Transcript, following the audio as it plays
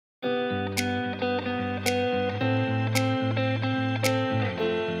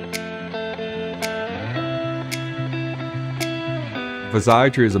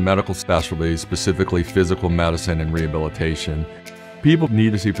Physiatry is a medical specialty, specifically physical medicine and rehabilitation. People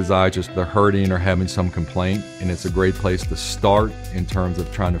need to see physiatrists if they're hurting or having some complaint, and it's a great place to start in terms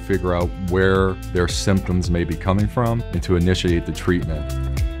of trying to figure out where their symptoms may be coming from and to initiate the treatment.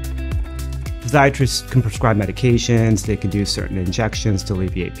 Physiatrists can prescribe medications, they can do certain injections to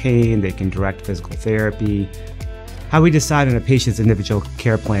alleviate pain, they can direct physical therapy. How we decide on a patient's individual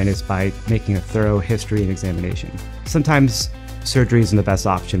care plan is by making a thorough history and examination. Sometimes surgery isn't the best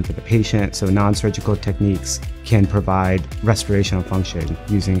option for the patient, so non-surgical techniques can provide restoration of function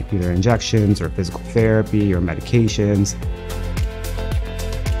using either injections or physical therapy or medications.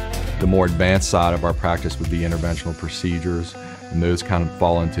 The more advanced side of our practice would be interventional procedures, and those kind of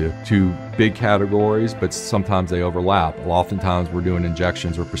fall into two big categories, but sometimes they overlap. Oftentimes we're doing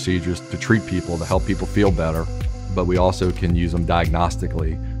injections or procedures to treat people, to help people feel better, but we also can use them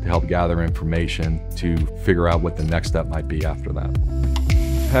diagnostically to help gather information to figure out what the next step might be after that.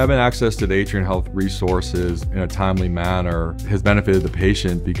 Having access to the Atrium Health resources in a timely manner has benefited the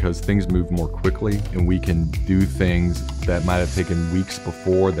patient because things move more quickly and we can do things that might have taken weeks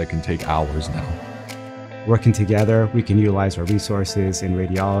before that can take hours now. Working together, we can utilize our resources in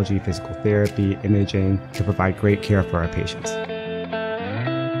radiology, physical therapy, imaging to provide great care for our patients.